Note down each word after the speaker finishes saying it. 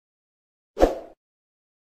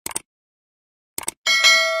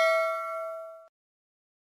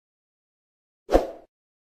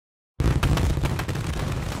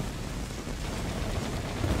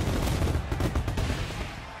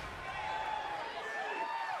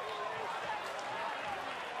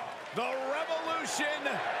The revolution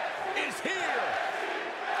is here.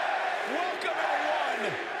 Welcome,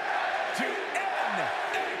 everyone, to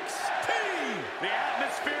NXT. The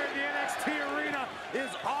atmosphere in the NXT arena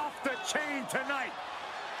is off the chain tonight.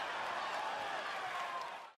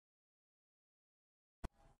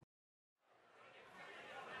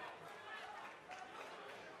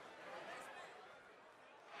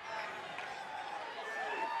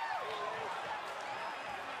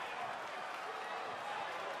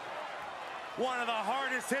 One of the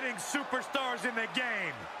hardest-hitting superstars in the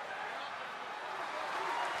game.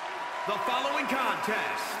 The following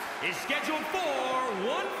contest is scheduled for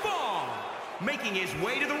one fall. Making his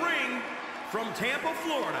way to the ring from Tampa,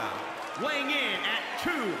 Florida, weighing in at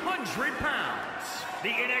 200 pounds,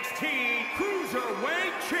 the NXT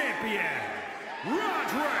Cruiserweight Champion,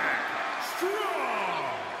 Roderick Strong.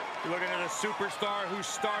 You're looking at a superstar who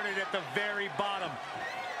started at the very bottom.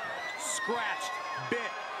 Scratched,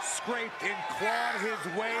 bit, scraped, and clawed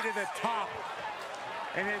his way to the top,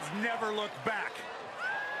 and has never looked back.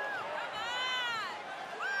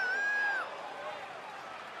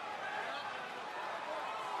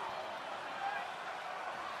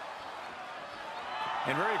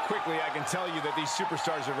 And very quickly, I can tell you that these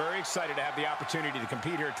superstars are very excited to have the opportunity to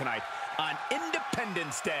compete here tonight on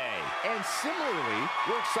Independence Day. And similarly,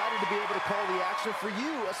 we're excited to be able to call the action for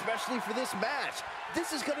you, especially for this match.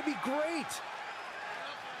 This is going to be great.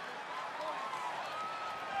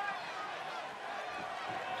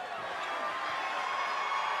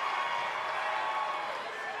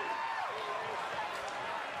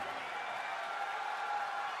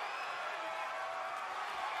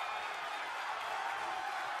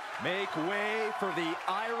 Make way for the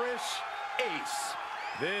Irish Ace.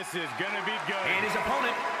 This is gonna be good. And his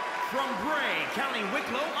opponent from Bray, County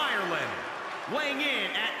Wicklow, Ireland, weighing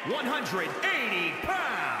in at 180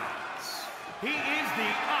 pounds. He is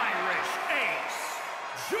the Irish Ace,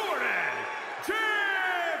 Jordan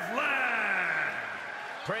Devlin.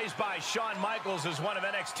 Praised by Shawn Michaels as one of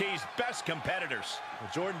NXT's best competitors.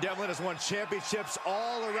 Jordan Devlin has won championships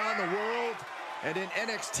all around the world, and in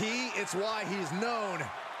NXT, it's why he's known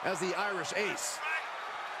as the Irish Ace.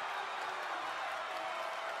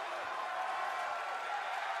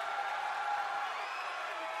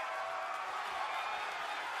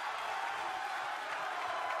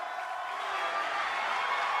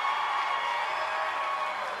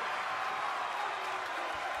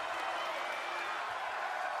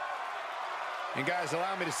 And guys,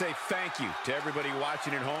 allow me to say thank you to everybody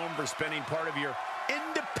watching at home for spending part of your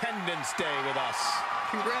Independence Day with us.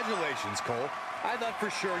 Congratulations, Cole. I thought for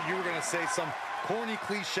sure you were going to say some corny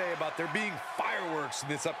cliche about there being fireworks in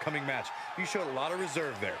this upcoming match. You showed a lot of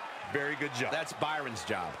reserve there. Very good job. That's Byron's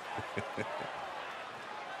job.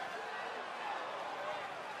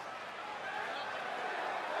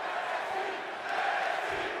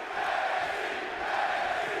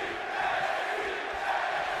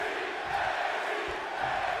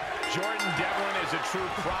 Jordan Devlin is a true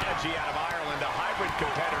prodigy out of Ireland, a hybrid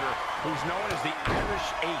competitor who's known as the Irish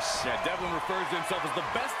Ace. Yeah, Devlin refers to himself as the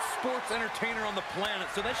best sports entertainer on the planet,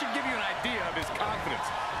 so that should give you an idea of his confidence.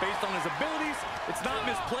 Based on his abilities, it's not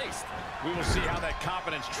misplaced. We will see how that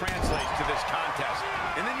confidence translates to this contest.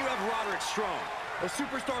 And then you have Roderick Strong, a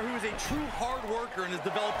superstar who is a true hard worker and has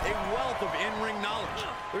developed a wealth of in-ring knowledge.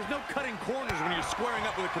 There's no cutting corners when you're squaring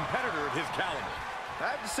up with a competitor of his caliber.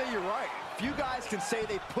 I have to say you're right. Few guys can say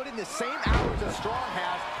they put in the same hours as Strong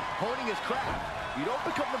has honing his craft. You don't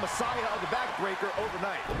become the messiah of the backbreaker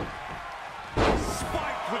overnight.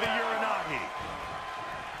 Spiked with a Uranagi.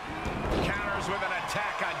 Counters with an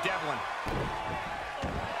attack on Devlin.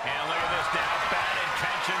 And look at this now. Bad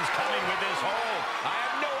intentions coming with this hold. I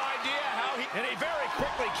have no idea how he... And he very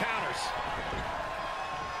quickly counters.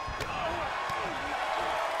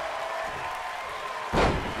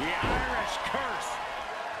 The Irish curse.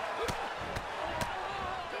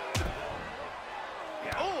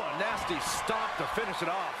 Oh, a nasty stomp to finish it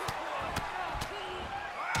off.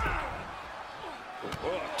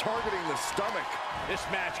 Oh, targeting the stomach. This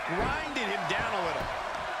match grinded him down a little.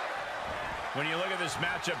 When you look at this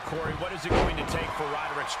matchup, Corey, what is it going to take for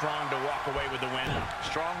Roderick Strong to walk away with the win?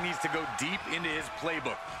 Strong needs to go deep into his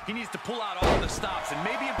playbook. He needs to pull out all the stops and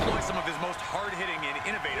maybe employ some of his most hard-hitting and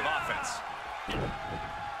innovative offense.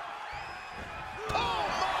 Oh,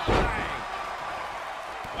 my!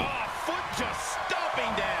 Oh, foot just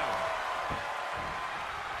stomping down.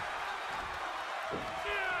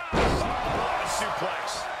 Oh,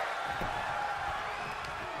 suplex.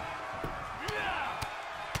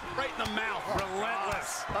 Right in the mouth.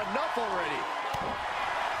 Relentless. Enough already.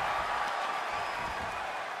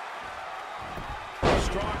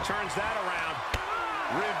 Strong turns that around.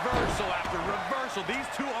 Reversal after reversal. These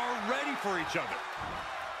two are ready for each other.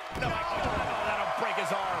 No, that'll break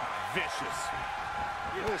his arm. Vicious.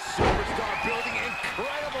 This superstar building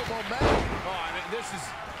incredible momentum. Oh, I mean,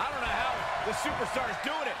 I don't know how the superstar is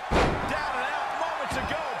doing it. Down and out moments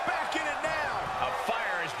ago, back in it now. A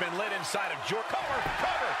fire has been lit inside of George. Cover.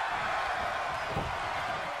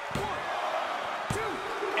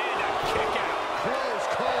 And a kick out. Close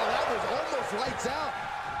call. That was almost lights out.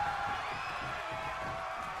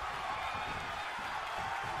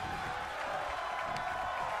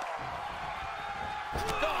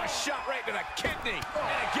 Oh, shot right to the kidney.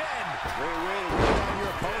 And again. Great way to get on your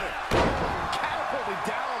opponent. Catapulting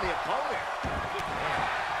down on the opponent.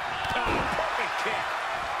 Perfect kick.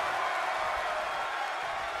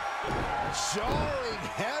 Jarring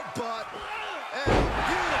headbutt. And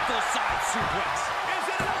Beautiful side suplex. Is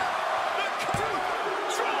it enough? The cover.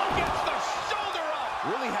 Strong gets the shoulder up.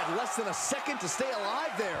 really had less than a second to stay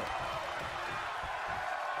alive there.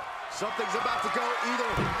 Something's about to go either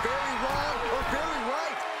very wrong or very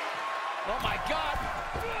right. Oh, my God.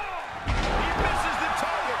 He misses the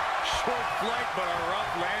target. Short flight, but a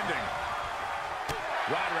rough landing.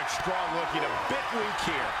 Roderick Strong looking a bit weak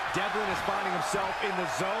here. Devlin is finding himself in the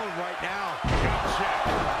zone right now. Gut check.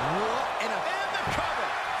 What in a... And the cover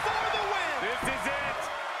for the win. This is it.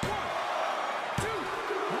 1, 2.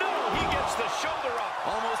 No, he gets the shoulder up.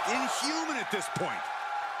 Almost inhuman at this point.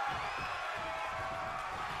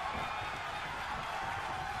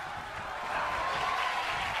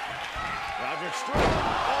 Roderick Strong.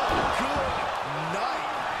 Oh, good night.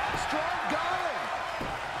 Strong got him.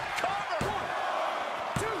 Cover.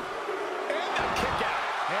 1, 2. And the kick out.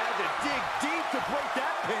 Had to dig deep to break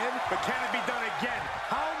that pin. But can it be done again?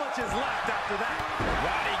 How much is left after that?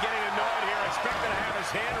 Roddy getting annoyed here, expecting to have his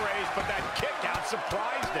hand raised, but that kick out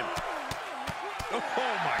surprised him.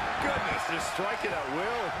 Oh, my goodness. Just striking at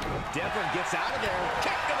will. Devlin gets out of there.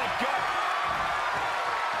 Kick to the gut.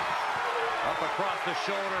 Up across the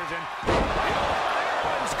shoulders and...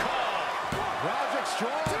 Everyone's called. Roderick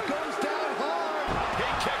Strong goes down hard. He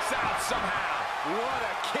kicks out somehow. What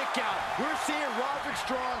a kick out. We're seeing Roderick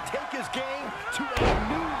Strong take his game to a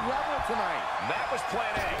new level tonight. That was plan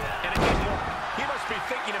A. And again, he must be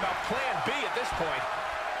thinking about plan B at this point.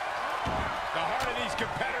 The heart of these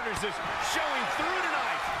competitors is showing through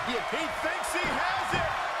tonight. He thinks he has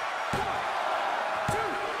it. 1, 2.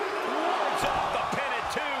 Wards off the pin at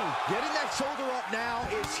 2. Getting that shoulder up now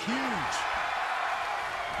is huge.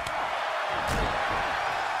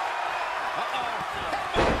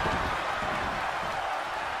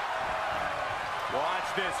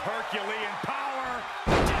 Watch this Herculean power.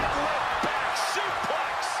 Deadlift back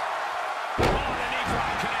suplex. Oh, the knee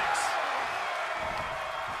drop connects.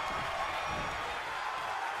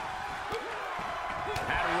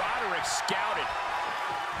 Had Roderick scouted.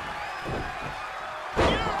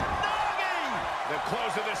 Uranagi! The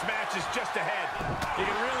close of this match is just ahead. He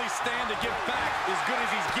can really stand to give back as good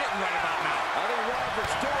as he's getting right about now. I think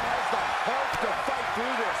Roderick still has the heart to fight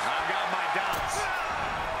through this. I've got my doubts.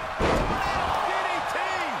 DDT!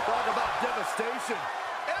 Talk about devastation.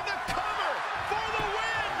 And the cover for the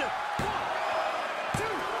win! 1, 2.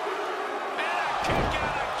 And a kick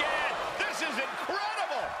out again. This is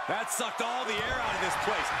incredible. That sucked all the air out of this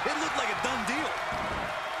place. It looked like a done deal.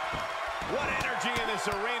 What energy in this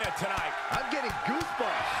arena tonight. I'm getting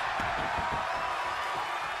goosebumps.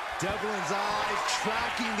 Devlin's eyes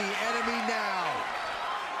tracking the enemy now.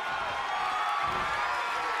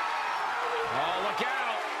 Oh, look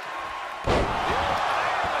out.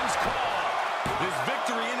 Ireland's call. His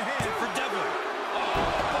victory in hand for Devlin.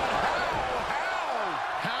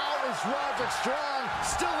 How is Roderick Strong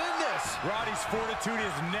still in this? Roddy's fortitude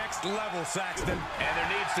is next level, Saxton. And there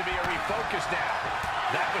needs to be a refocus now.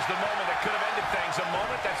 That was the moment that could have ended things. A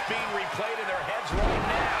moment that's being replayed in their heads right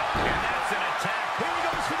now. And that's an attack. Here he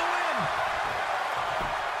goes for the win.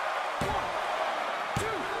 1,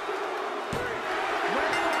 2. 3.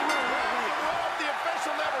 The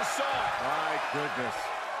official never saw it. My goodness.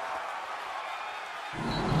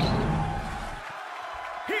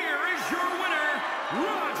 Here is your winner,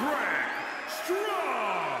 Roderick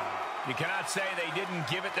Strong. You cannot say they didn't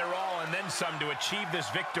give it their all and then some to achieve this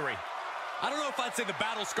victory. I don't know if I'd say the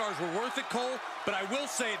battle scars were worth it, Cole, but I will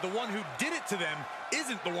say the one who did it to them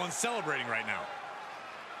isn't the one celebrating right now.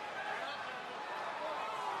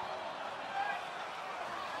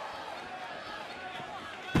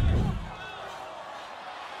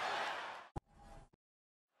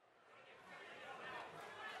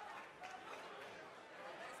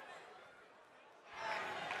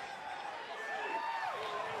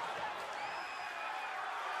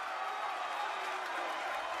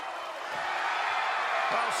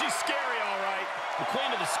 Oh, she's scary, all right. The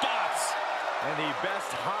Queen of the Scots. And the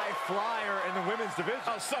best high flyer in the women's division.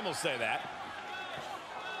 Oh, some will say that.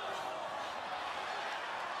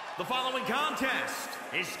 The following contest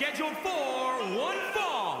is scheduled for one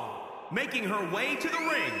fall. Making her way to the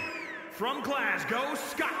ring from Glasgow,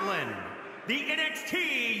 Scotland, the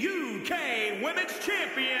NXT UK Women's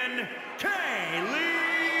Champion, Kay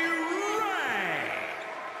Lee Ray.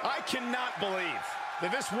 I cannot believe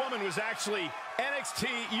that this woman was actually NXT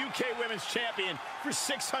UK Women's Champion for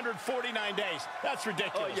 649 days. That's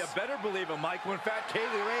ridiculous. Oh, you better believe it, Mike. In fact, Kay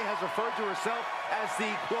Lee Ray has referred to herself as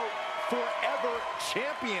the, quote, forever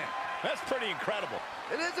champion. That's pretty incredible.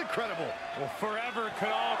 It is incredible. Well, forever could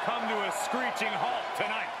all come to a screeching halt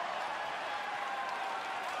tonight.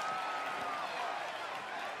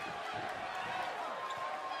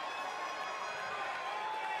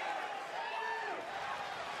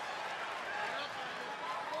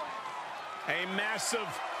 A massive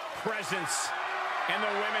presence in the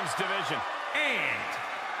women's division. And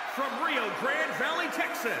from Rio Grande Valley,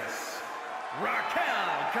 Texas,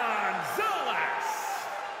 Raquel Gonzalez.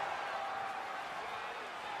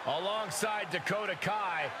 Alongside Dakota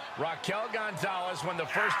Kai, Raquel Gonzalez won the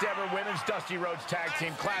first ever Women's Dusty Rhodes Tag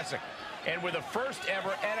Team Classic, and were the first ever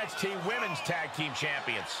NXT Women's Tag Team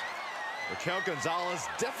Champions. Raquel Gonzalez,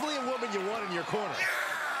 definitely a woman you want in your corner.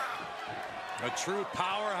 A true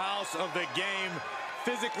powerhouse of the game,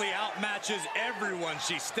 physically outmatches everyone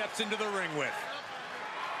she steps into the ring with.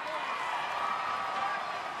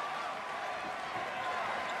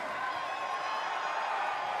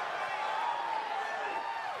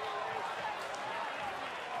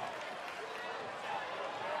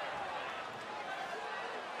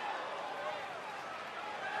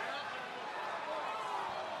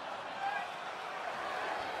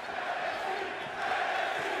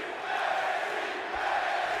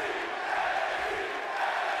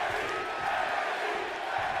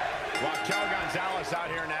 Raquel Gonzalez out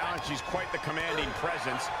here now, and she's quite the commanding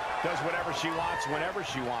presence. Does whatever she wants, whenever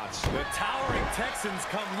she wants. The towering Texans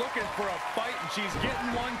come looking for a fight, and she's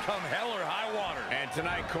getting one come hell or high water. And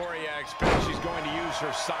tonight, Corey, I expect she's going to use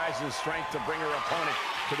her size and strength to bring her opponent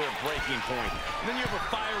to their breaking point. And then you have a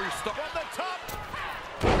fiery star. At the top!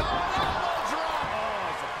 Oh, elbow drop!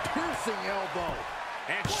 Oh, it's a piercing elbow.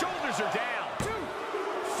 And shoulders are down.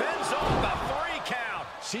 Fends off the 3 count.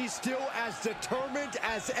 She's still as determined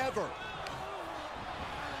as ever.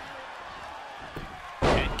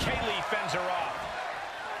 And Kay Lee fends her off.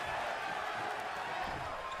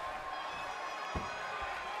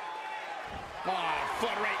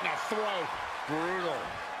 Foot right in the throat. Brutal.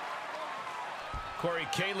 Corey,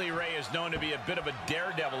 Kay Lee Ray is known to be a bit of a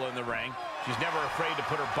daredevil in the ring. She's never afraid to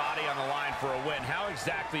put her body on the line for a win. How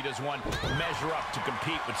exactly does one measure up to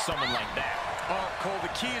compete with someone like that? Oh, Cole, the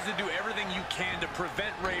key is to do everything you can to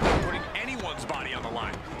prevent Ray from putting anyone's body on the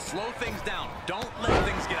line. Slow things down. Don't let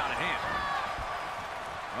things get out of hand.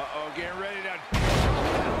 Uh-oh, getting ready to...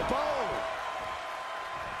 Bow!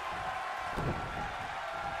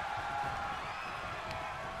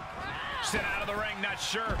 Sit out of the ring, not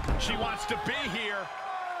sure she wants to be here.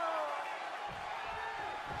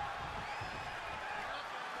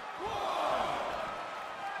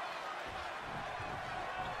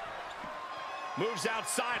 Moves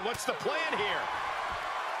outside. What's the plan here?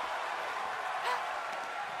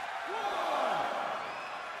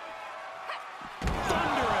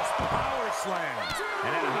 Thunderous power slam.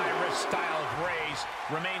 And that high-risk style of Ray's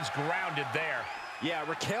remains grounded there. Yeah,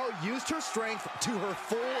 Raquel used her strength to her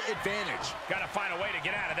full advantage. Got to find a way to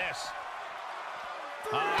get out of this.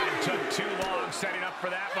 It took too long setting up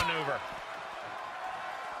for that maneuver.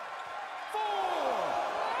 4.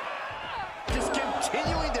 Just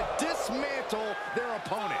continuing to dismantle their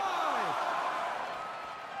opponent. 5.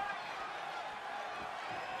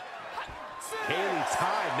 Kay Lee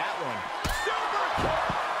tied that one.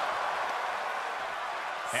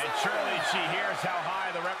 And surely she hears how high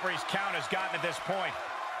the referee's count has gotten at this point.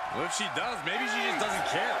 Well, if she does, maybe she just doesn't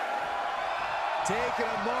care. Taking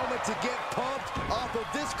a moment to get pumped off of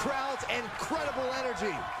this crowd's incredible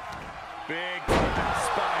energy. Big time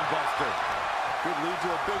spine buster. Could lead to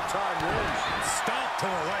a big time win. Stomp to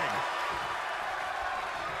the leg.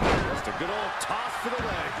 Just a good old toss for the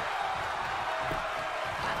leg.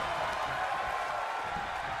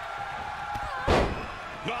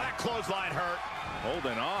 No, that clothesline hurt.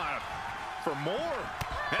 Holding on for more.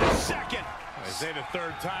 And a second. I say the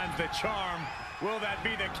third time's the charm. Will that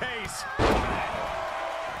be the case?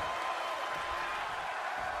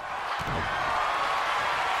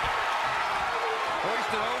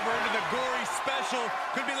 Hoisted over into the gory special.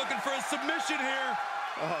 Could be looking for a submission here.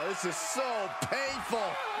 Oh, this is so painful.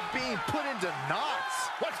 Being put into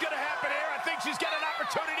knots. What's going to happen here? I think she's got an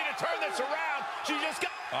opportunity to turn this around. She just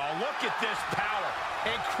got... Oh, look at this power.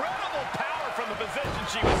 Incredible power from the position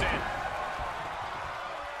she was in.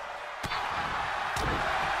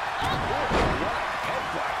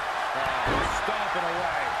 Stomping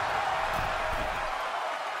away.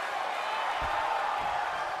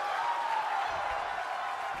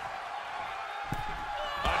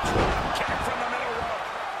 A drop kick from the middle rope.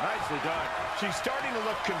 Nicely done. She's starting to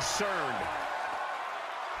look concerned.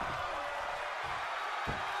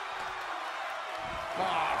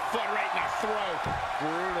 Foot right in the throat.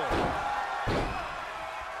 Brutal.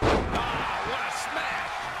 What a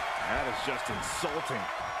smash. That is just insulting.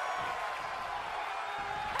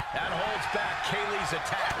 That holds back Kaylee's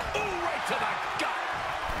attack. Ooh, right to the gut.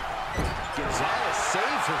 Gonzalez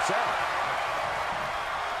saves herself.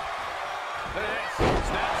 Look at this.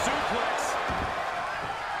 Snap suplex.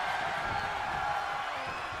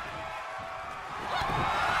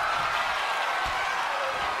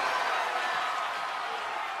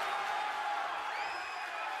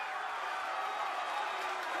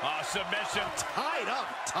 Submission. Tied up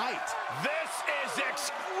tight. This is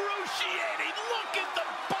excruciating. Look at the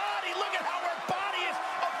body. Look at how her body is.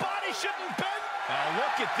 A body shouldn't bend.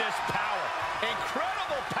 Look at this power.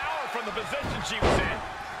 Incredible power from the position she was in.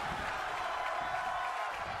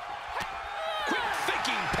 Quick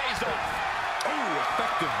thinking pays off. Ooh,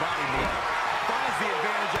 effective body move. Finds the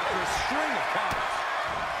advantage after a string of counters.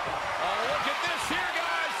 Oh, look at this here,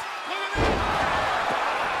 guys. Look at this.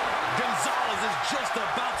 Gonzalez is just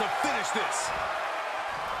about to finish this.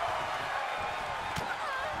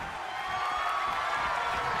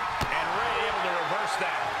 And Ray able to reverse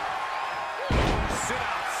that.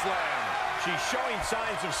 Sit-out slam. She's showing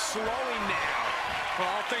signs of slowing now. For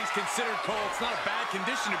all things considered, Cole, it's not a bad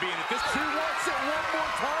condition to be in at this She point. wants it one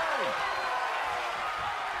more time.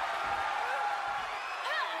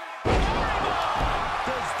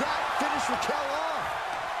 Does that finish Raquel off?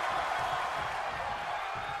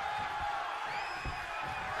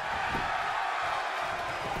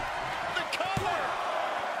 The cover.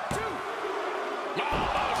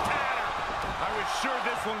 Almost had her. I was sure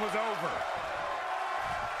this one was over.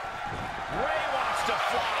 Ray wants to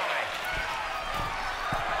fly.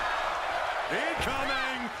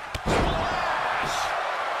 Incoming. Splash.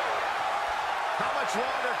 How much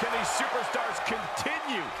longer can these superstars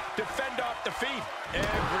continue to fend off defeat?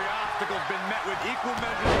 Every obstacle's been met with equal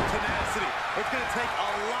measures of tenacity. It's going to take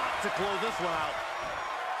a lot to close this one out.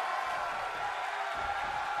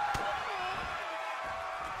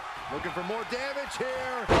 Looking for more damage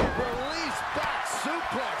here. Release back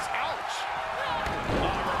suplex. Ouch.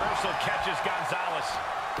 Reversal catches Gonzalez.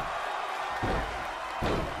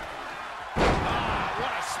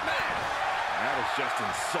 What a smash. That is just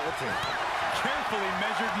insulting. Carefully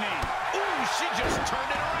measured knee. Ooh, she just turned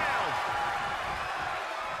it around.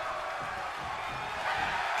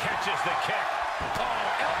 Catches the kick.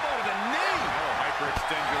 Oh, elbow to the knee. Oh,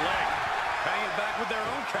 hyperextend your leg. Hang it back with their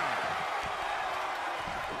own counter.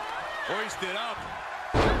 Hoisted up.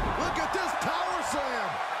 Look at this power slam.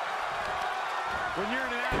 When you're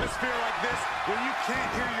in an atmosphere like this, where you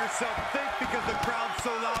can't hear yourself think because the crowd's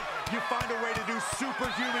so loud, you find a way to do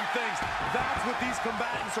superhuman things. That's what these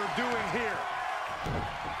combatants are doing here.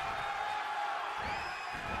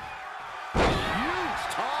 Huge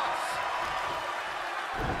toss.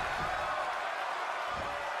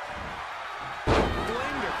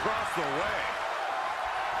 Flinged across the way.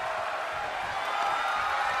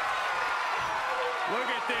 Look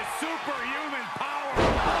at this superhuman power.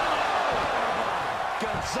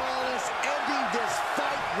 Gonzalez ending this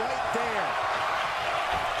fight right there.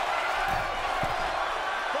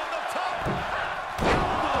 From the top.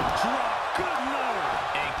 Elbow drop. Good Lord.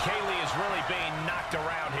 And Kaylee is really being knocked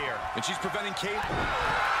around here. And she's preventing Kate.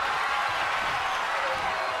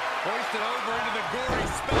 Hoisted over into the gory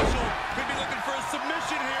special. Could be looking for a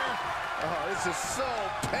submission here. Oh, this is so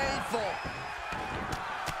painful.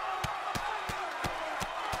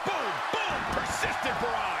 Boom, boom, persistent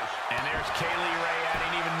barrage. And there's Kaylee Ray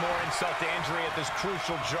adding even more insult to injury at this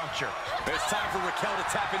crucial juncture. It's time for Raquel to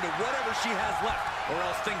tap into whatever she has left, or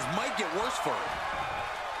else things might get worse for her.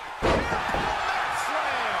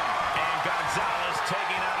 Slam. And Gonzalez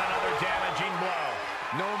taking out another damaging blow.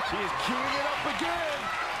 No, she is queuing it up again.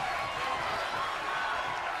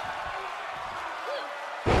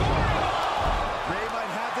 Ray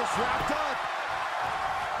might have this wrapped up.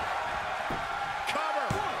 Cover.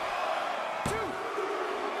 1, 2,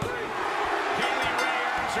 3. Kaylee Ray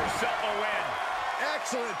earns herself a win.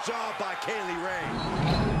 Excellent job by Kaylee Ray.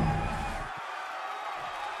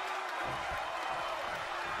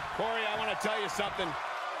 Corey, I want to tell you something.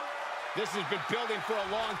 This has been building for a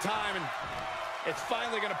long time, and it's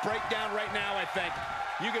finally going to break down right now, I think.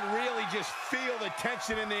 You can really just feel the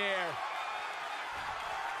tension in the air.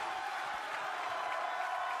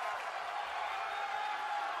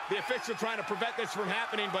 The official trying to prevent this from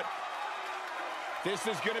happening, but this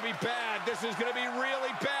is going to be bad. This is going to be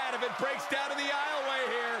really bad if it breaks down to the aisleway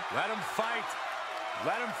here. Let him fight.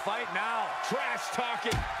 Let him fight now. Trash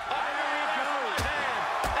talking.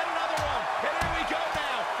 And another one. And here we go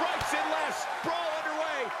now. Rights and lefts. Brawl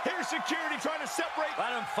underway. Here's security trying to separate.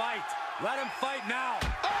 Let him fight. Let him fight now. Oh,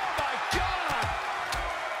 my God.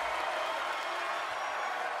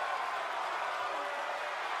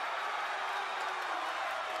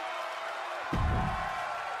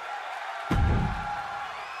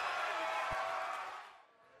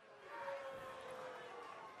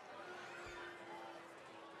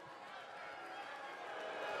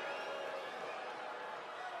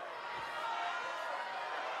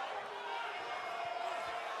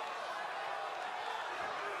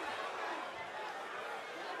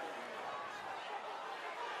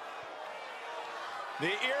 The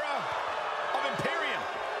era of Imperium.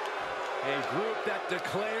 A group that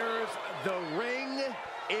declares the ring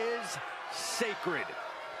is sacred.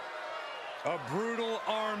 A brutal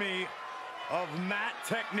army of mat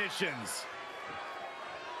technicians.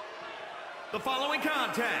 The following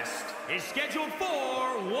contest is scheduled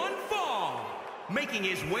for one fall. Making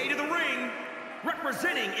his way to the ring,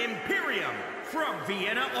 representing Imperium from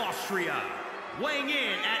Vienna, Austria. Weighing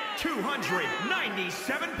in at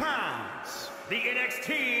 297 pounds. The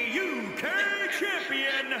NXT UK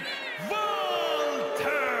Champion,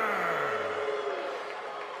 Walter!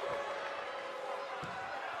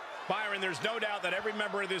 Byron, there's no doubt that every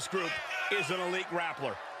member of this group is an elite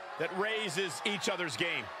grappler that raises each other's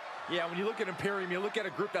game. Yeah, when you look at Imperium, you look at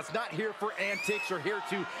a group that's not here for antics or here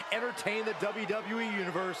to entertain the WWE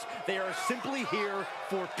Universe. They are simply here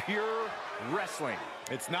for pure wrestling.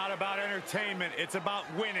 It's not about entertainment. It's about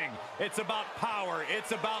winning. It's about power.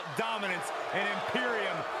 It's about dominance. And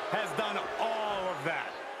Imperium has done all of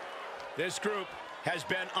that. This group has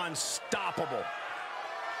been unstoppable.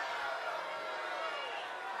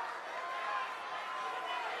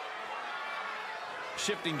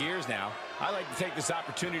 Shifting gears now, I'd like to take this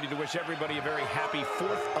opportunity to wish everybody a very happy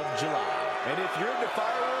 4th of July. And if you're into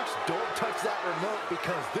fireworks, don't touch that remote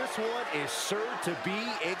because this one is sure to be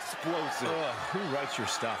explosive. Who writes your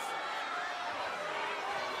stuff?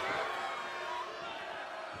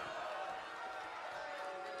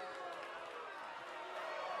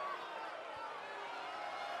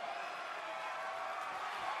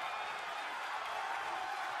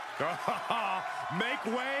 Make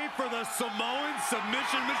way for the Samoan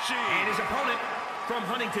submission machine. And his opponent from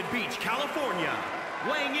Huntington Beach, California,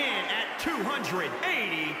 weighing in at 282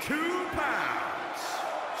 pounds,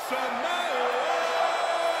 Samoa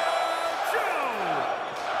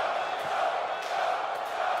Joe!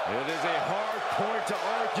 It is a hard point to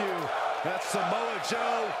argue that Samoa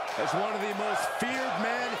Joe is one of the most feared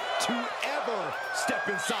men to ever step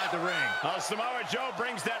inside the ring. Samoa Joe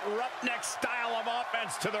brings that roughneck style of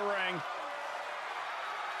offense to the ring.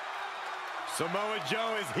 Samoa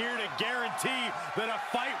Joe is here to guarantee that a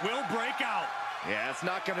fight will break out. Yeah, it's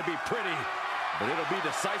not going to be pretty, but it'll be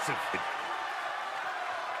decisive.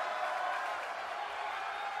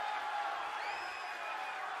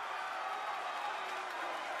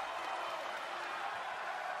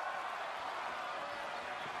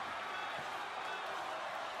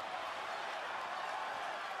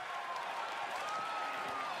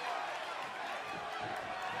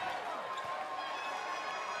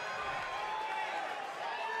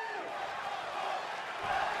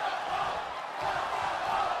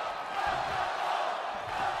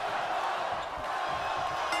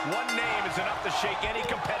 One name is enough to shake any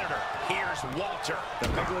competitor. Here's Walter. The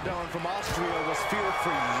Megalodon from Austria was feared for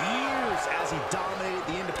years as he dominated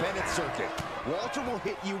the independent circuit. Walter will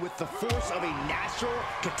hit you with the force of a natural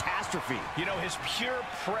catastrophe. You know, his pure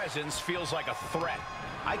presence feels like a threat.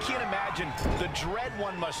 I can't imagine the dread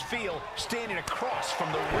one must feel standing across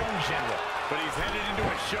from the ring general. But he's headed into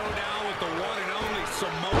a showdown with the one and only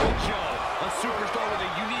Samoa Joe, a superstar with a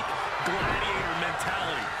unique gladiator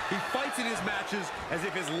mentality. He fights in his matches as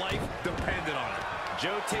if his life depended on it.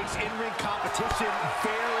 Joe takes in-ring competition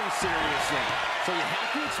very seriously, so you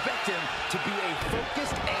have to expect him to be a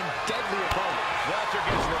focused and deadly opponent. Walter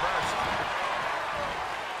gets reversed.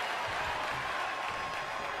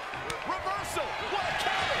 Reversal! What a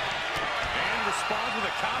counter! And responds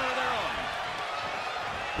with a counter of their own.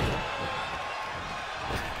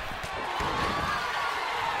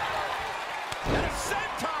 And a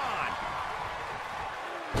senton!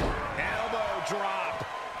 drop.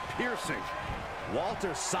 Piercing.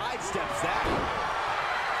 Walter sidesteps that.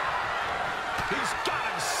 He's got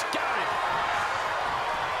him scouted.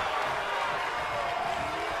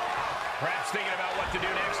 Perhaps thinking about what to do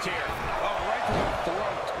next here. Oh, right to the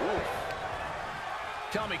throat. Ooh.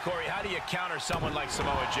 Tell me, Corey, how do you counter someone like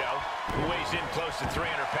Samoa Joe, who weighs in close to 300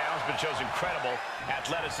 pounds but shows incredible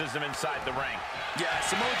athleticism inside the ring? Yeah,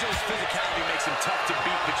 Samoa Joe's physicality makes him tough to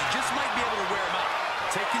beat, but you just might be able to wear him out.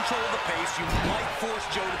 Take control of the pace. You might force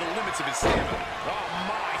Joe to the limits of his stamina. Oh,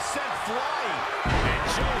 my, sent flying. And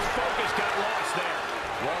Joe's focus got lost there.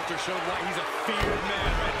 Walter showed why he's a feared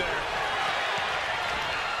man right there.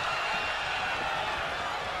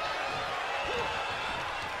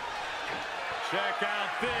 Check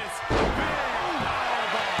out this big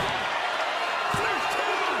powerbomb. There's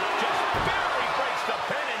two. Just barely breaks the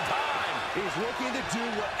pin in time. He's looking to do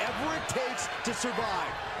whatever it takes to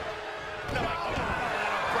survive. No,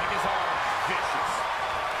 that'll break his arm. Vicious.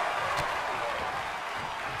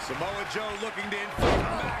 Samoa Joe looking to inflict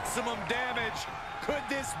maximum damage. Could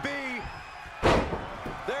this be?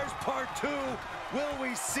 There's part two. Will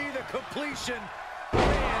we see the completion?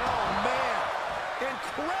 Man, oh man.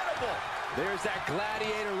 Incredible. There's that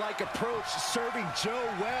gladiator-like approach, serving Joe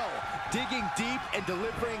well, digging deep and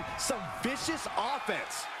delivering some vicious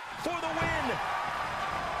offense for the win.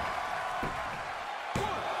 1,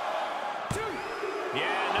 2.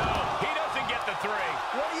 Yeah, no, he doesn't get the 3.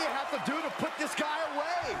 What do you have to do to put this guy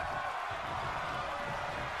away?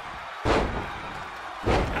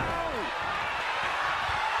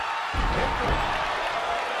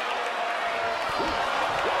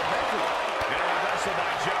 And a reversal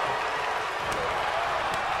by Joe.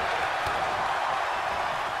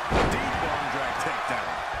 Deep arm drag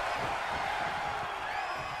takedown.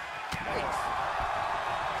 Nice.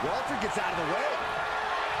 Walter gets out of the way.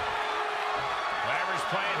 Whatever's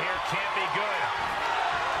playing here can't be good.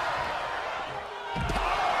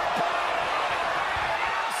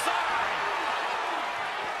 Outside.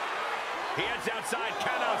 He heads outside.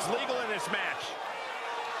 Countouts legal in this match.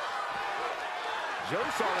 Joe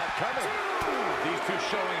saw that coming. These two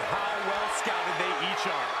showing how well scouted they each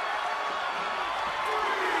are.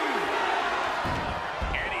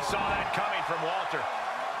 And he saw that coming from Walter.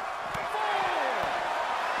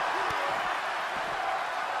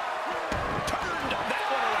 Turned that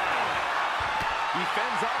one around. He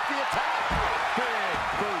fends off the attack. Big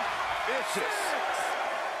boot. Vicious.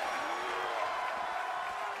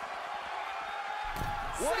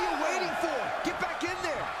 What are you waiting for? Get back in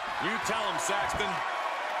there. You tell him, Saxton.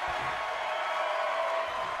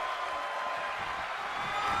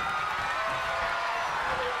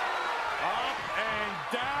 Up and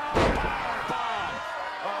down. Powerbomb.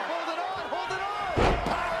 Hold it on, hold it on.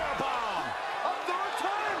 Powerbomb. Up the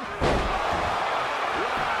return.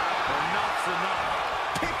 Enough's enough.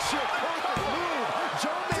 Picture perfect move.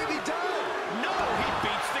 Joe may be done. No, he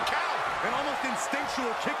beats the count. An almost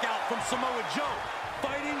instinctual kick out from Samoa Joe.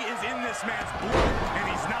 Fighting is in this man's blood, and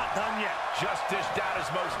he's not done yet. Just dished out his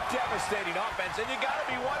most devastating offense, and you gotta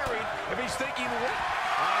be wondering if he's thinking, what?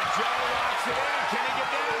 Joe locks it in. Can he get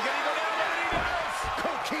down? Can he go down? And he does.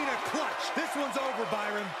 Coquina clutch. This one's over,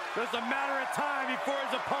 Byron. Just a matter of time before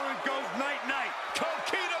his opponent goes night-night.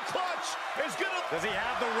 Coquina clutch is gonna... Does he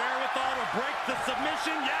have the wherewithal to break the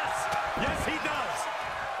submission? Yes. Yes, he does.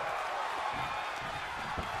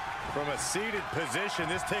 From a seated position,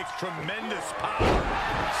 this takes tremendous power.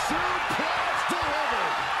 Suplex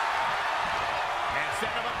delivered. And set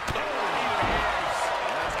him up. Oh, even hits.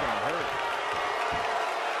 That's gonna hurt.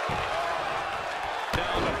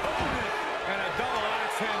 Down the boot and a double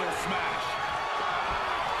axe handle smash.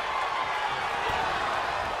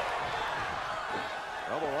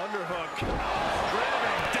 Double underhook.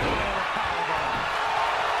 Driving down the powerbomb.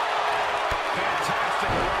 Fantastic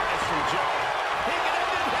awareness from Joe. He can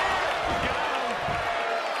end it here. Got him.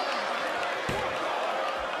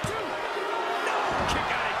 No, kick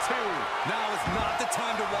out at 2. Now is not the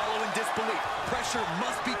time to wallow in disbelief. Pressure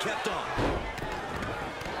must be kept on.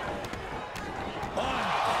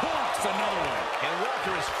 Uncorks another one. And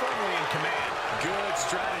Walter is firmly in command. Good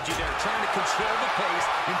strategy there, trying to control the pace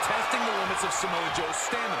and testing the limits of Samoa Joe's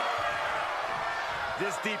stamina.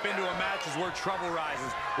 This deep into a match is where trouble rises,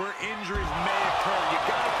 where injuries may occur. You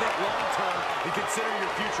gotta think long-term and consider your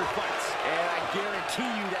future fights. And I guarantee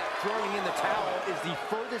you that throwing in the towel is the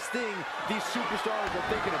furthest thing these superstars are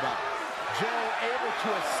thinking about. Joe able to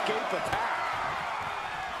escape attack.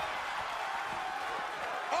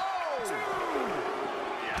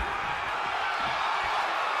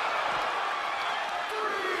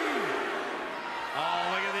 Oh,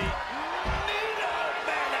 look at the...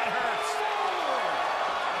 Man, that hurts.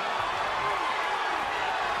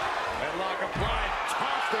 hammerlock applied.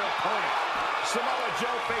 Toss their opponent. Samoa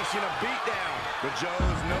Joe facing a beatdown. But Joe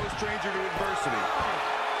is no stranger to adversity.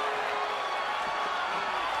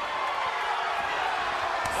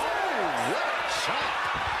 Oh, what a chop.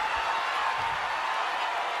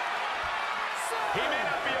 He may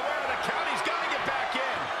not be aware of the count. He's got to get back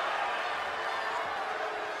in.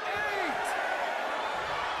 8.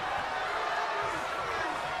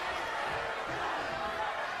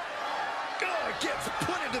 Oh, gets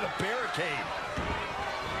put into the barricade.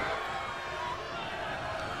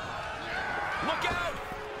 Look out!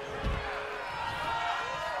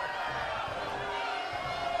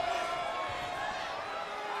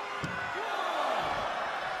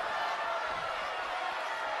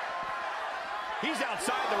 He's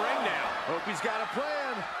outside the ring now. Hope he's got a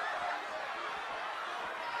plan.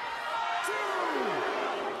 2.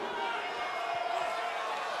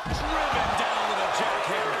 Driven down with a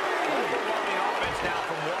jackhammer. Overwhelming offense now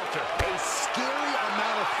from Walter. A scary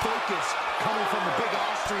amount of focus coming from the big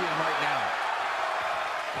Austrian right now.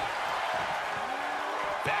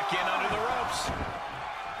 Back in under the ropes.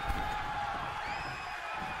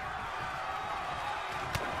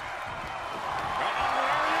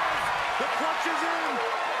 The clutch is in.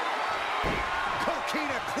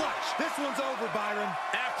 Coquina clutch. This one's over, Byron.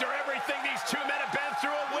 After everything these two men have been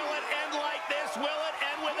through, will it end like this? Will it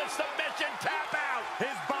end with a submission tap out?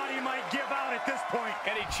 His body might give out at this point.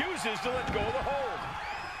 And he chooses to let go of the hold.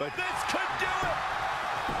 But this could do it.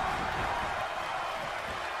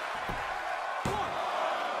 1,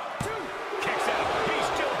 2. Kicks out. He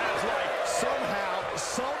still has life. Somehow,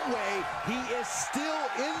 some way, he is still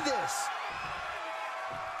in this.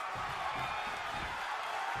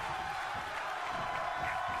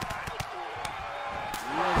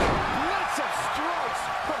 Blitz of strikes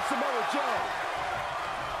from Samoa Joe.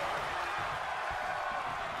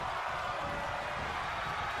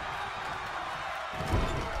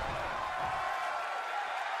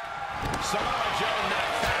 Samoa Joe not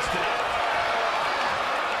fast enough.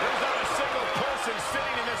 There's not a single person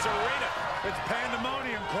sitting in this arena. It's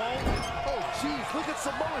pandemonium, Cole. Oh, geez, look at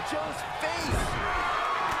Samoa Joe's face.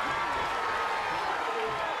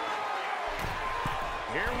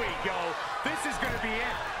 Here we go. This is going to be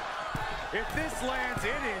it. If this lands,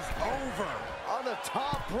 it is over. On the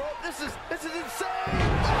top rope, this is insane.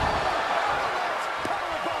 Oh,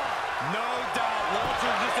 powerbomb. No doubt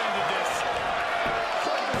Walter just ended this.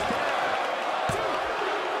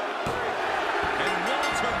 And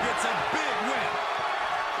Walter gets a big win.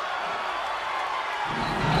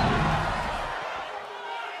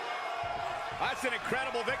 That's an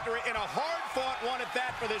incredible victory and a hard-fought one at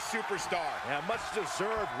that for this superstar. Yeah, much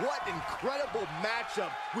deserved. What incredible matchup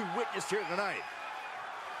we witnessed here tonight.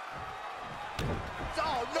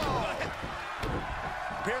 Oh, no!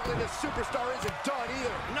 Apparently the superstar isn't done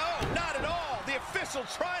either. No, not at all. The official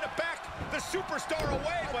trying to back the superstar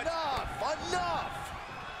away, but... Enough!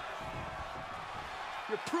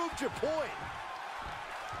 You proved your point.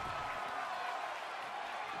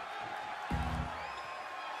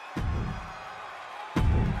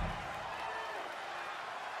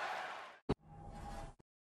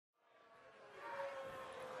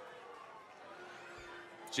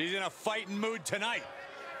 She's in a fighting mood tonight.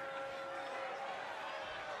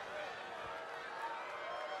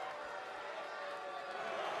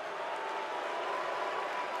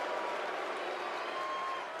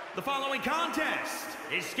 The following contest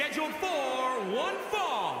is scheduled for one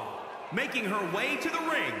fall. Making her way to the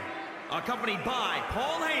ring, accompanied by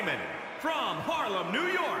Paul Heyman from Harlem, New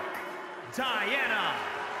York, Diana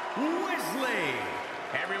Wesley.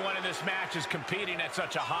 Everyone in this match is competing at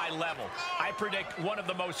such a high level. I predict one of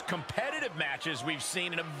the most competitive matches we've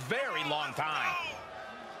seen in a very long time.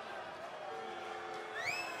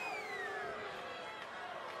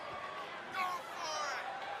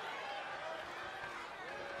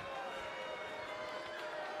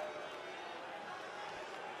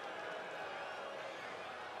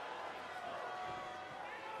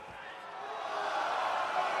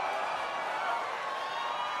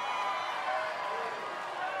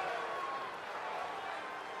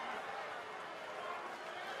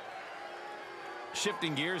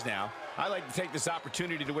 Shifting gears now, I'd like to take this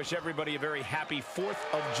opportunity to wish everybody a very happy 4th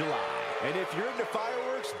of July. And if you're into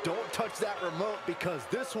fireworks, don't touch that remote because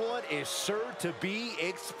this one is sure to be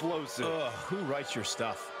explosive. Ugh, who writes your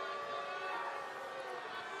stuff?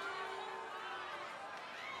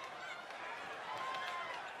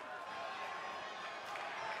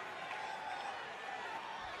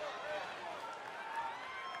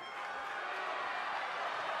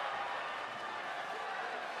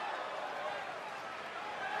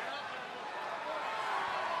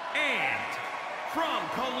 from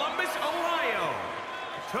Columbus, Ohio,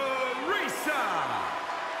 Teresa.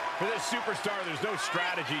 For this superstar, there's no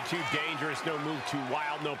strategy too dangerous, no move too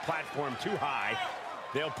wild, no platform too high.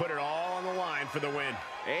 They'll put it all on the line for the win.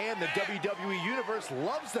 And the WWE Universe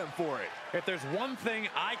loves them for it. If there's one thing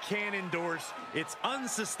I can't endorse, it's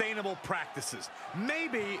unsustainable practices.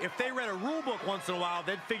 Maybe if they read a rule book once in a while,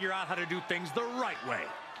 they'd figure out how to do things the right way.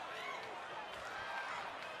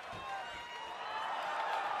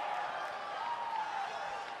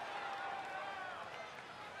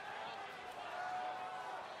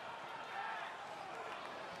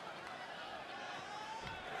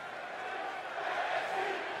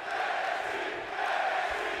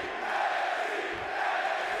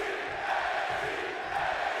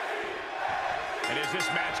 And as this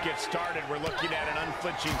match gets started, we're looking at an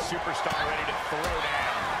unflinching superstar ready to throw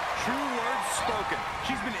down. True words spoken.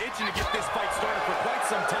 She's been itching to get this fight started for quite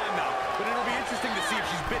some time now, but it'll be interesting to see if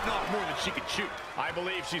she's bitten off more than she can chew. I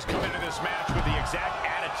believe she's come into this match with the exact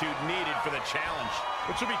attitude needed for the challenge.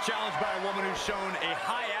 But she'll be challenged by a woman who's shown a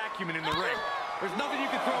high acumen in the ring. There's nothing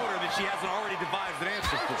you can throw at her that she hasn't already devised an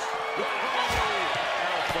answer for.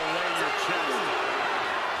 That'll fillet your chest.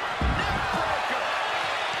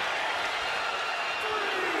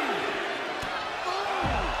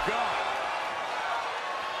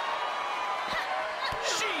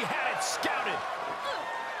 Scouted.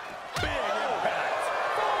 Big impact.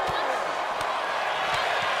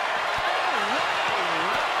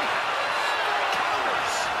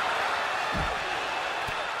 Counters.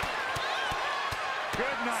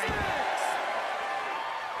 Good night.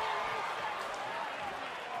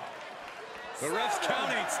 The ref's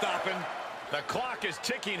count ain't stopping. The clock is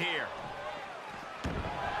ticking here.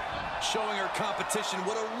 Showing her competition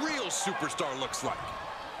what a real superstar looks like.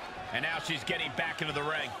 And now she's getting back into the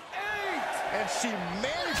ring. And she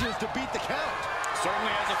manages to beat the count.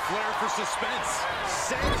 Certainly has a flair for suspense.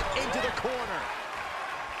 Sent into the corner.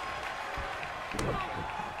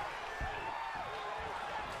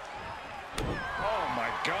 Oh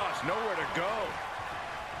my gosh, nowhere to go.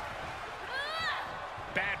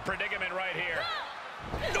 Bad predicament right here.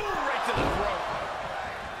 Ooh, right to the throat.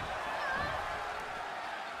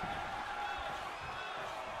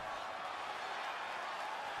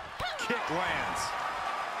 Kick lands.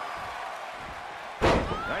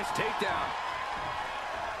 Nice takedown.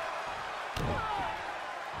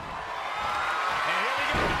 And here we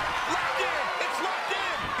go. Locked in. It's locked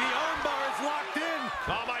in. The armbar is locked in.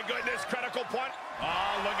 Oh my goodness, critical point.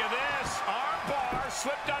 Oh, look at this. Armbar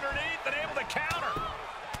slipped underneath and able to counter.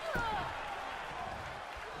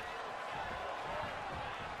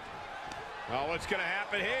 Oh, what's going to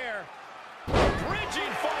happen here?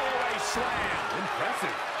 Bridging fall-away slam.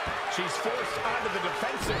 Impressive. She's forced onto the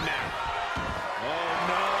defensive now. Oh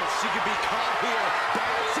no, she could be caught here.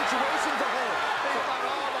 Bad situation for her. Think about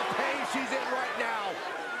all the pain she's in right now.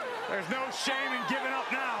 There's no shame in giving up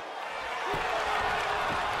now.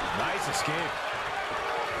 Nice escape.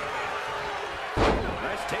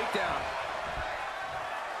 Nice takedown.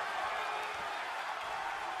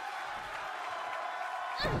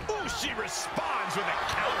 Ooh, she responds with a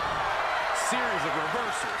counter. Series of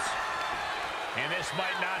reversals. And this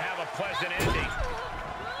might not have a pleasant ending.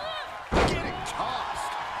 Getting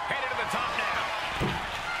tossed. Headed to the top now.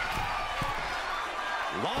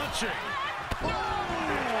 Launching.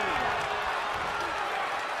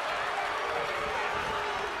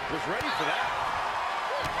 Was ready for that.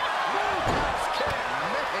 Roundhouse kick.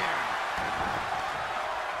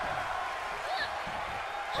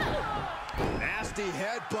 Man. Nasty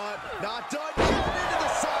headbutt. Not done yet. Into the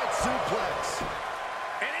side suplex.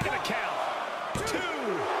 And into the count. 2.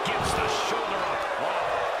 Gets the shoulder up. Wow.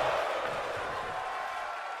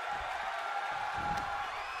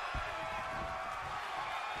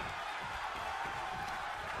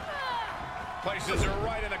 Places her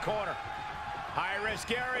right in the corner. High-risk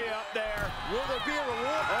area up there. Will there be a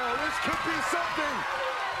reward? Oh, this could be something.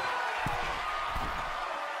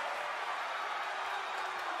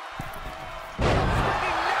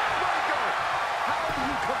 How do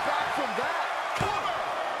you come back from that? Cover.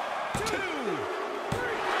 2.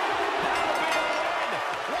 That'll be a win.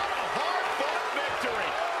 What a hard-fought victory.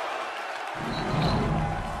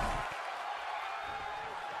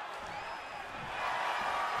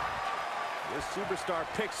 This superstar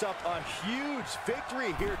picks up a huge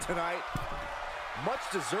victory here tonight. Much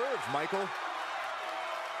deserved, Michael.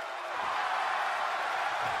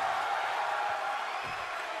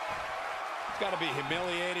 It's got to be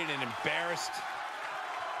humiliated and embarrassed.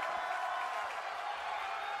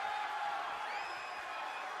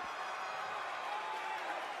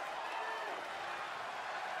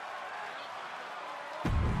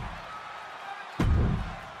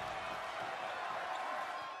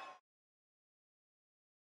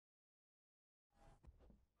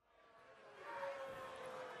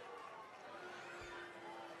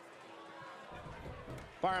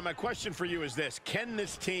 Byron, my question for you is this. Can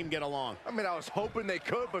this team get along? I mean, I was hoping they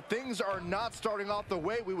could, but things are not starting off the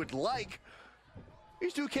way we would like.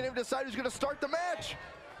 These two can't even decide who's going to start the match.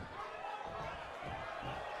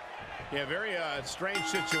 Yeah, very strange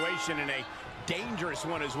situation and a dangerous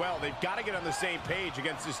one as well. They've got to get on the same page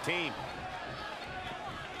against this team.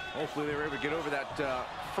 Hopefully they were able to get over that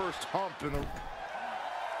first hump in the...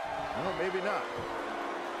 Well, maybe not.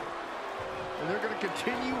 And they're going to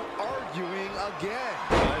continue arguing again.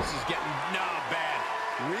 Oh, this is getting bad.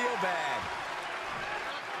 Real bad.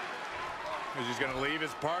 Is he going to leave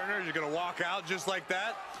his partner? Is he going to walk out just like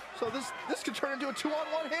that? So this could turn into a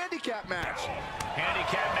 2-on-1 handicap match.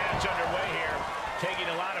 Handicap match underway here. Taking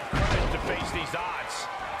a lot of courage to face these odds.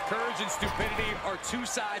 Courage and stupidity are two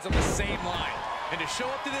sides on the same line. And to show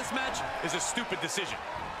up to this match is a stupid decision.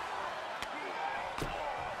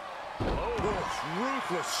 Oh,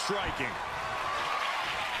 ruthless striking.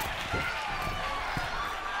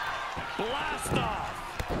 Blast off.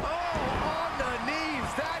 Oh, on the knees.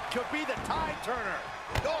 That could be the tide turner.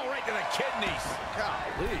 Oh, right to the kidneys.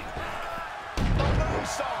 Golly. The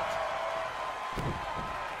moonsault.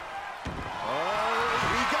 Oh,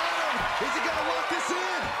 he got him. Is he going to lock this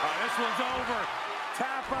in? This one's over.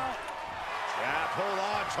 Tap out. Tap, hold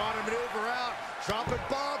on, trying to maneuver out. Dropping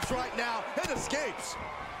bombs right now and escapes.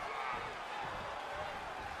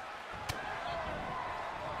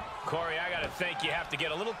 Corey, I got to think you have to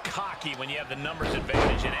get a little cocky when you have the numbers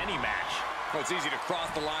advantage in any match. Well, it's easy to cross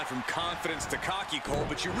the line from confidence to cocky, Cole,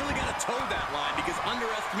 but you really got to toe that line because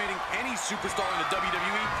underestimating any superstar in the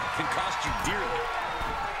WWE can cost you dearly.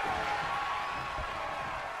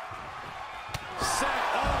 Set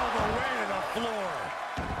all the way to the floor.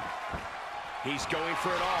 He's going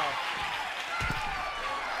for it all.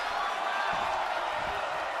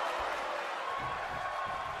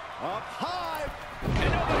 Up high.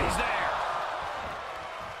 And nobody's there.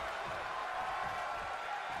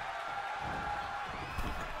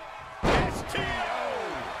 STO.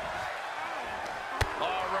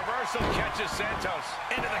 Reversal catches Santos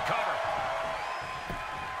into the cover.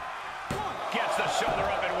 Gets the shoulder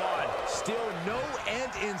up and one. Still no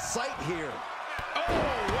end in sight here. Oh,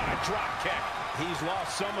 what a drop kick. He's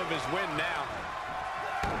lost some of his wind now.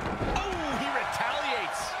 Oh, he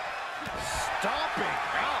retaliates. Stomping.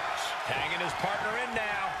 Ouch. Tagging his partner in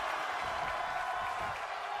now.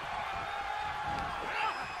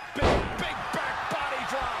 Big back body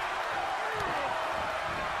drop.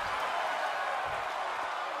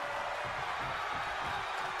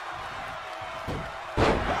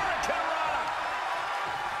 Hurricanrana.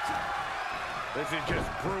 This is just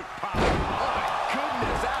brute power. Oh, my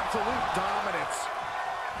goodness. Absolute dominance.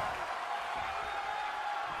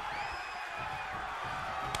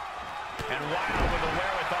 And Wilde with the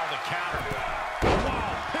wherewithal to counter.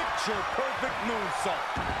 Wow, picture perfect moonsault.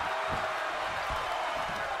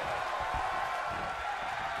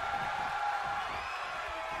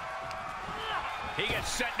 He gets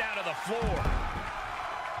set down to the floor.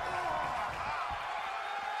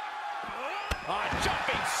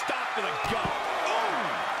 Jumping stop to the gut. Ooh!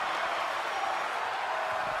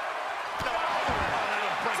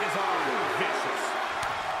 That'll break his arm. Vicious.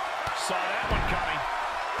 Saw that one coming.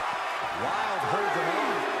 Wilde holds him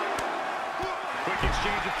on. Quick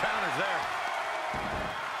exchange of counters there.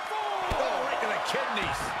 Oh, right to the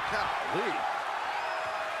kidneys. Golly.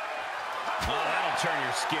 Oh, that'll turn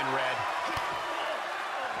your skin red.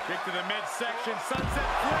 Kick to the midsection, sunset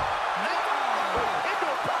flip. Into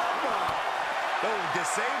a powerbomb. Oh,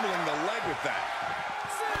 disabling the leg with that.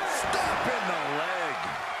 Stop in the leg.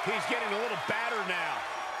 He's getting a little battered now.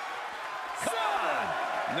 Come on.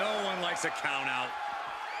 No one likes a count out.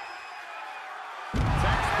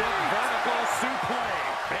 Textbook vertical suplex.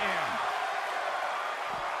 Bam.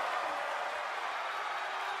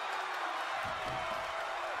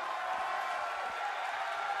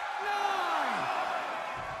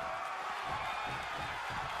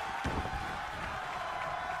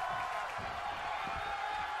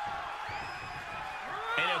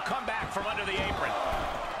 And he'll come back from under the apron.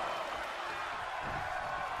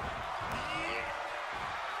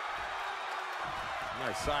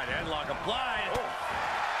 Nice side headlock applied. Oh,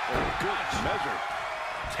 good measure.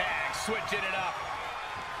 Tag, switching it up.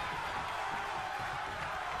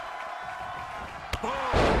 Oh,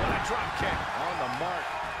 what a drop kick. On the mark.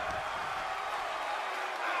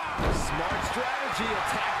 Smart strategy.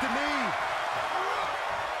 Attack the knee.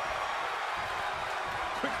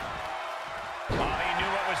 Oh, he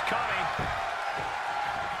knew what was coming.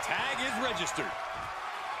 Tag is registered.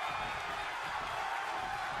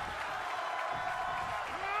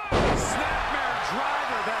 Snapmare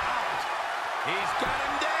driver, they're out. He's got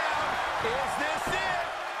him down. Is this it?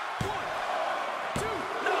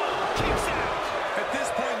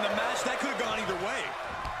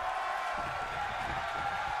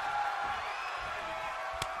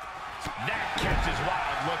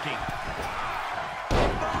 looking.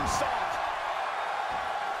 Moonsault.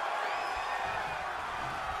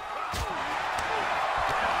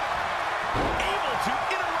 Able to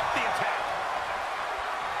interrupt the attack.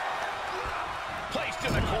 Placed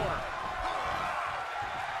in the corner.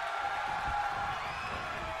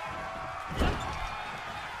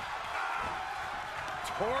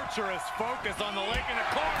 Torturous focus on the leg in the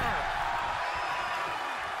corner.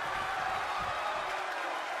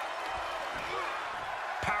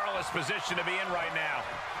 Powerless position to be in right now.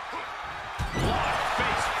 Locked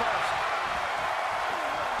face first.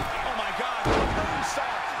 Oh my God,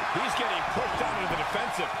 moonsault. He's getting pushed down into the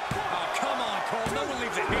defensive. Oh, come on, Cole. No one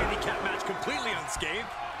leaves a handicap match completely unscathed.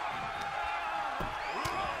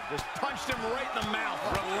 Just punched him right in the mouth.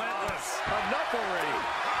 Relentless. Enough already.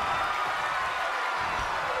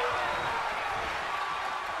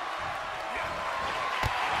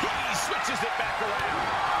 He switches it back around.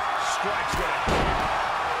 Strikes with it.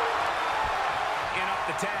 In up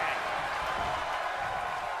the tag.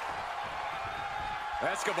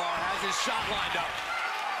 Escobar has his shot lined up.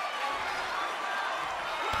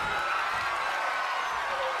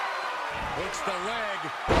 Hooks the leg.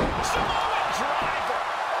 Samoan driver.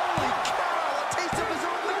 Holy cow, a taste of his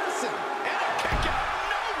own medicine. And a kick out.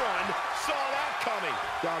 No one saw that coming.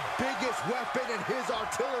 The biggest weapon in his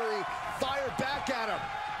artillery fired back at him,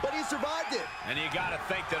 but he survived it. And you got to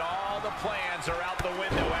think that all the plans are out the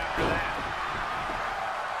window after that.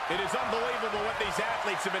 It is unbelievable what these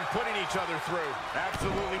athletes have been putting each other through.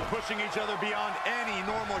 Absolutely pushing each other beyond any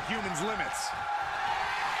normal human's limits.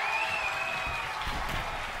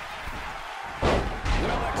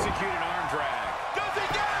 Well-executed arm drag. Does he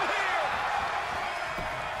get him here?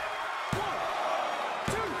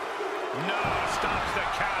 1, 2. No, stops the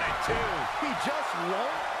count at 2. He just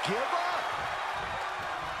won't give up.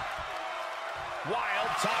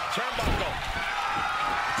 Wild top turnbuckle.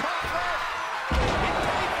 Top rope. He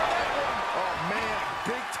paid for that one. Oh, man,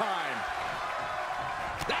 big time.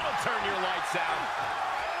 That'll turn your lights out.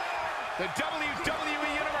 The WWE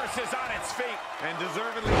Universe is on its feet. And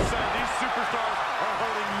deservedly so, these superstars are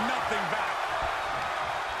holding nothing back.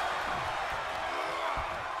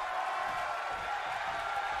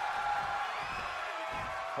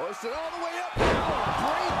 Hoisted all the way up. Oh,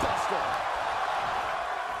 brain duster.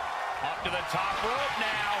 Up to the top rope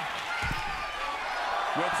now.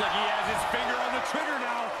 Looks like he has his finger on the trigger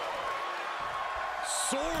now.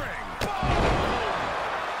 Soaring.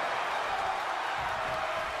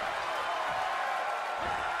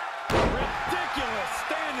 Ridiculous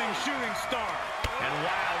standing shooting star. And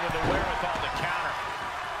Wild with the wherewithal to counter.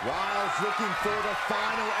 Wild's looking for the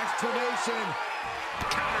final exclamation.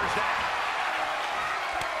 Counters that.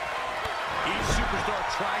 Each superstar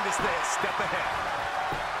trying to stay a step ahead.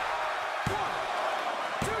 1,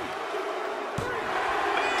 2, 3.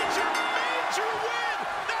 Major win!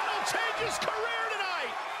 That'll change his career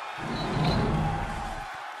tonight!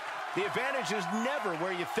 The advantage is never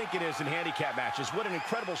where you think it is in handicap matches. What an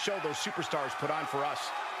incredible show those superstars put on for us.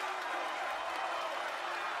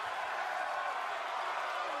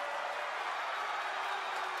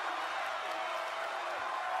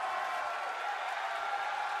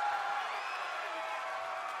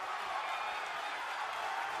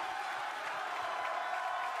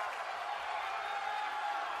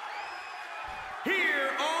 Here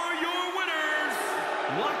are your winners,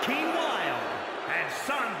 Joaquin Wilde and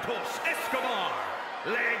Santos Escobar,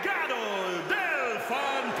 Legado del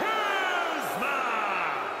Fantasma.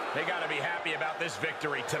 They got to be happy about this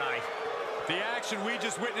victory tonight. The action we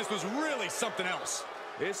just witnessed was really something else.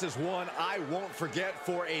 This is one I won't forget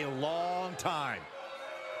for a long time.